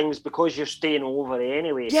kind of things, because you're staying over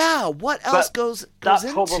anyway. Yeah, what else goes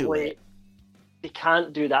into it? They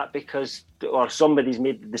can't do that because somebody's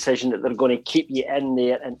made the decision that they're going to keep you in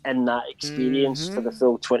there and in that experience for the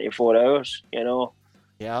full 24 hours, you know?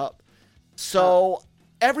 Yeah. So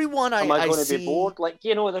everyone Am I going to be bored? Like,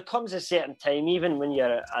 you know, there comes a certain time, even when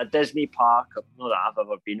you're at a Disney park, not that I've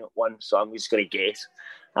ever been at one, so I'm just going to guess,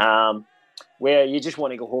 where you just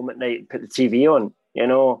want to go home at night and put the TV on, you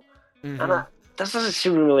know? And there doesn't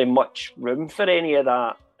seem really much room for any of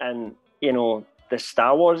that. And, you know, the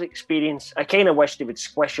Star Wars experience, I kind of wish they would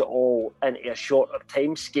squish it all into a shorter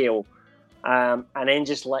time scale, and then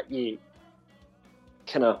just let you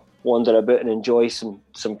kind of wander about and enjoy some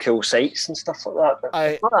cool sights and stuff like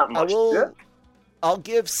that. But not that much I'll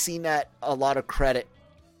give CNET a lot of credit.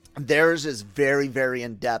 Theirs is very, very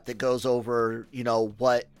in depth. It goes over, you know,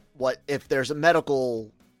 what if there's a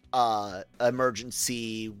medical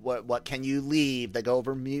emergency, what can you leave? They go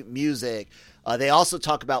over music. They also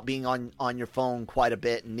talk about being on your phone quite a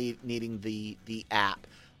bit and needing the app.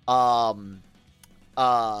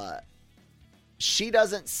 She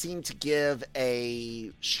doesn't seem to give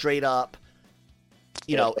a straight up,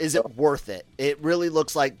 you know, is it worth it? It really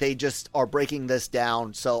looks like they just are breaking this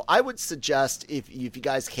down. So I would suggest, if you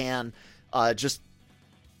guys can, just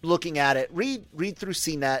looking at it, read through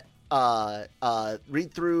CNET,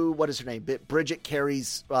 read through, what is her name? Bridget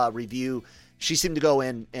Carey's review. She seemed to go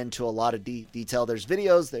into a lot of detail. There's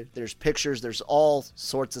videos, there's pictures, there's all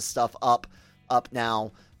sorts of stuff up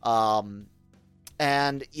now.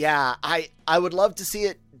 And yeah, I would love to see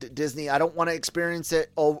it, Disney. I don't want to experience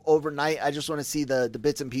it overnight. I just want to see the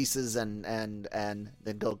bits and pieces and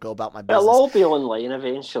then go about my business. It'll all be online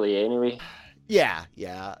eventually anyway. Yeah.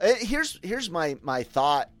 Here's my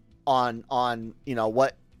thought on you know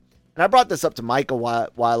what. And I brought this up to Mike a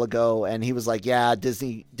while ago, and he was like, "Yeah,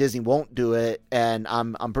 Disney won't do it," and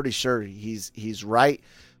I'm pretty sure he's right.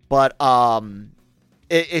 But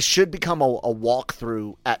it should become a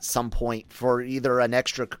walkthrough at some point for either an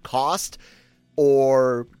extra cost,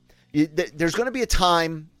 or there's going to be a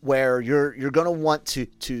time where you're going to want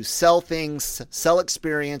to sell things, sell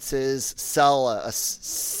experiences, sell a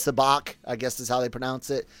sabak, I guess is how they pronounce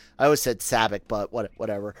it. I always said sabak, but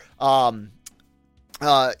whatever.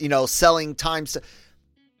 You know, selling times.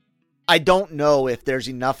 I don't know if there's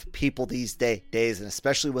enough people these days, and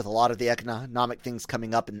especially with a lot of the economic things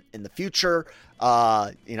coming up in the future,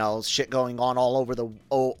 you know, shit going on all over the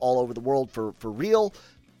world for real.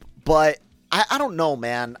 But I don't know,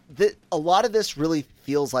 man. A lot of this really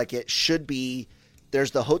feels like it should be, there's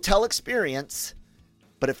the hotel experience,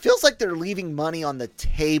 but it feels like they're leaving money on the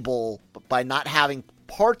table by not having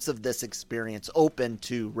parts of this experience open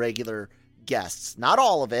to regular guests. Not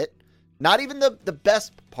all of it, not even the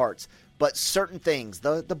best parts, but certain things,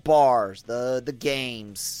 the bars, the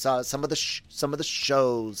games, some of the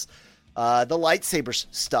shows, the lightsaber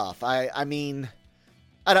stuff. I mean,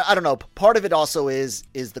 I don't know. Part of it also is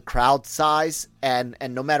the crowd size, and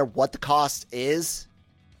no matter what the cost is,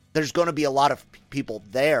 there's going to be a lot of people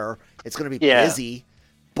there. It's going to be busy,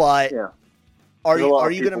 but are you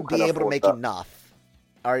going to be able to make enough?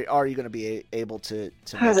 Are you going to be able to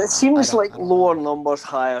it seems like lower numbers,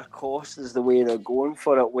 higher costs is the way they're going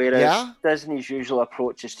for it, whereas Disney's usual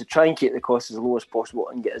approach is to try and keep the cost as low as possible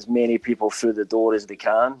and get as many people through the door as they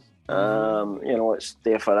can. You know, it's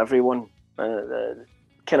there for everyone. It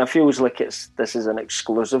kind of feels like this is an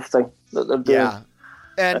exclusive thing that they're doing. Yeah,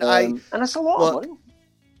 and it's a lot of money.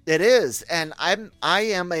 It is, and I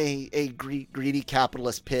am a greedy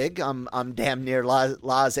capitalist pig. I'm damn near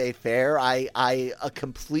laissez-faire. I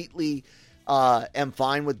completely am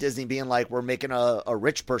fine with Disney being like, we're making a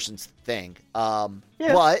rich person's thing.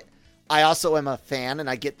 But I also am a fan, and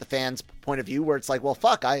I get the fans' point of view where it's like, well,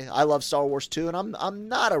 fuck, I love Star Wars too, and I'm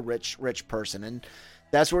not a rich person, and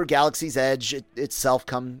that's where Galaxy's Edge itself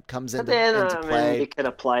comes into play. I mean, you can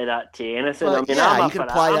apply that to anything. Well, I mean, you can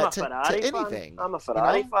apply that to anything. I'm a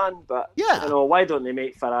Ferrari fan, but you know, why don't they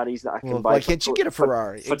make Ferraris that I can buy? Why can't you get a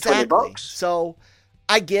Ferrari? For exactly. $20? So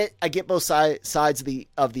I get both sides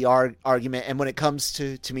of the argument, and when it comes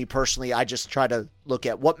to me personally, I just try to look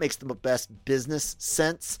at what makes the best business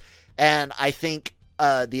sense, and I think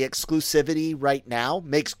the exclusivity right now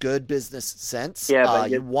makes good business sense. Yeah, but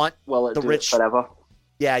you want the rich forever.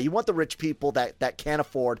 Yeah, you want the rich people that can't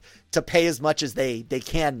afford to pay as much as they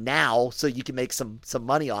can now, so you can make some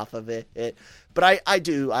money off of it. But I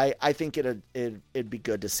think it'd be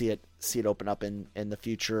good to see it open up in the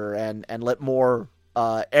future and let more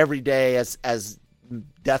every day as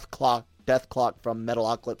Death Clock from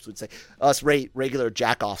Metalocalypse would say, us regular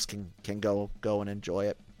jackoffs can go and enjoy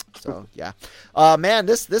it. So yeah, man,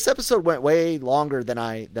 this episode went way longer than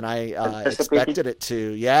I expected it to.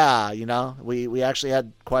 Yeah, we actually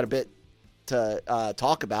had quite a bit to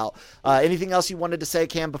talk about. Anything else you wanted to say,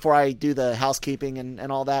 Cam, before I do the housekeeping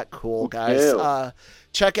and all that? Cool, guys. Yeah.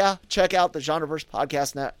 Check out the Genreverse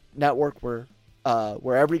Podcast Network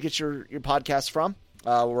wherever you get your podcasts from.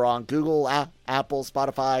 We're on Google, Apple,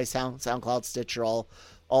 Spotify, SoundCloud, Stitcher, all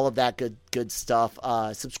of that good stuff.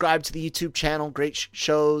 Subscribe to the YouTube channel. Great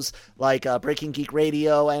shows like Breaking Geek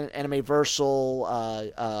Radio and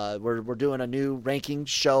Animeversal. We're doing a new ranking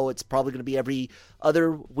show. It's probably going to be every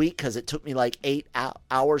other week because it took me like 8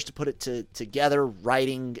 hours to put it together,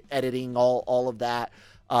 writing, editing, all of that.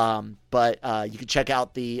 But you can check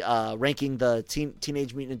out the ranking the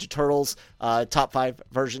Teenage Mutant Ninja Turtles, top 5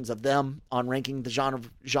 versions of them on ranking the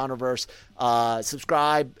Genreverse.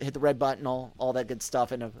 Subscribe, hit the red button, all that good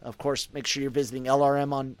stuff. And of course, make sure you're visiting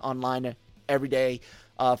LRM online every day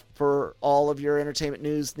for all of your entertainment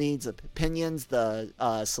news, needs, opinions, the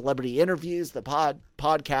celebrity interviews, the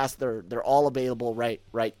podcast. They're all available right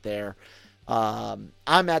there.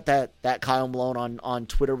 I'm at that Kyle Malone on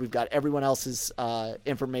Twitter. We've got everyone else's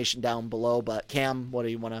information down below. But Cam, what do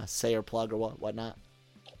you want to say or plug or whatnot?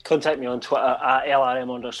 Contact me on Twitter at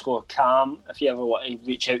LRM_Cam if you ever want to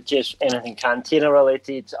reach out to us, anything Cantina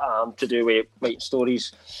related, to do with writing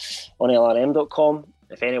stories on LRM.com.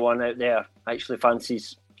 If anyone out there actually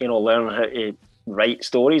fancies, learning how to write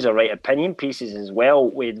stories or write opinion pieces as well,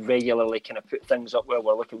 we regularly kind of put things up where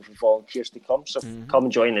we're looking for volunteers to come. So come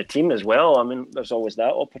and join the team as well. I mean, there's always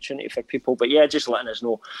that opportunity for people. But yeah, just letting us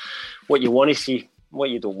know what you want to see, what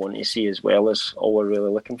you don't want to see as well is all we're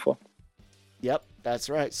really looking for. Yep, that's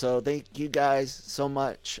right. So thank you guys so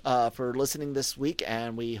much for listening this week,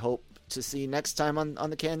 and we hope to see you next time on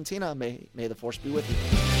the Cantina. May the Force be with you.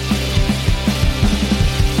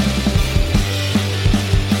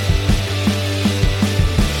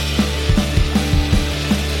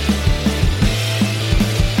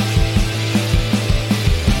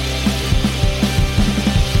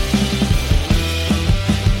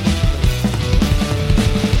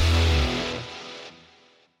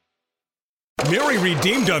 Mary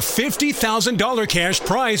redeemed a $50,000 cash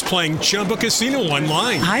prize playing Chumba Casino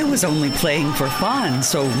online. I was only playing for fun,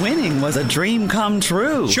 so winning was a dream come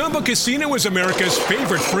true. Chumba Casino is America's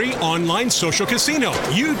favorite free online social casino.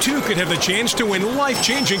 You, too, could have the chance to win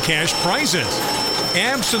life-changing cash prizes.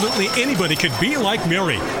 Absolutely anybody could be like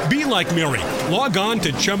Mary. Be like Mary. Log on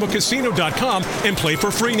to ChumbaCasino.com and play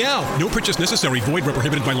for free now. No purchase necessary. Void where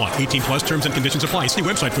prohibited by law. 18+ terms and conditions apply. See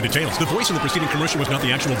website for details. The voice in the preceding commercial was not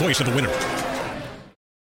the actual voice of the winner.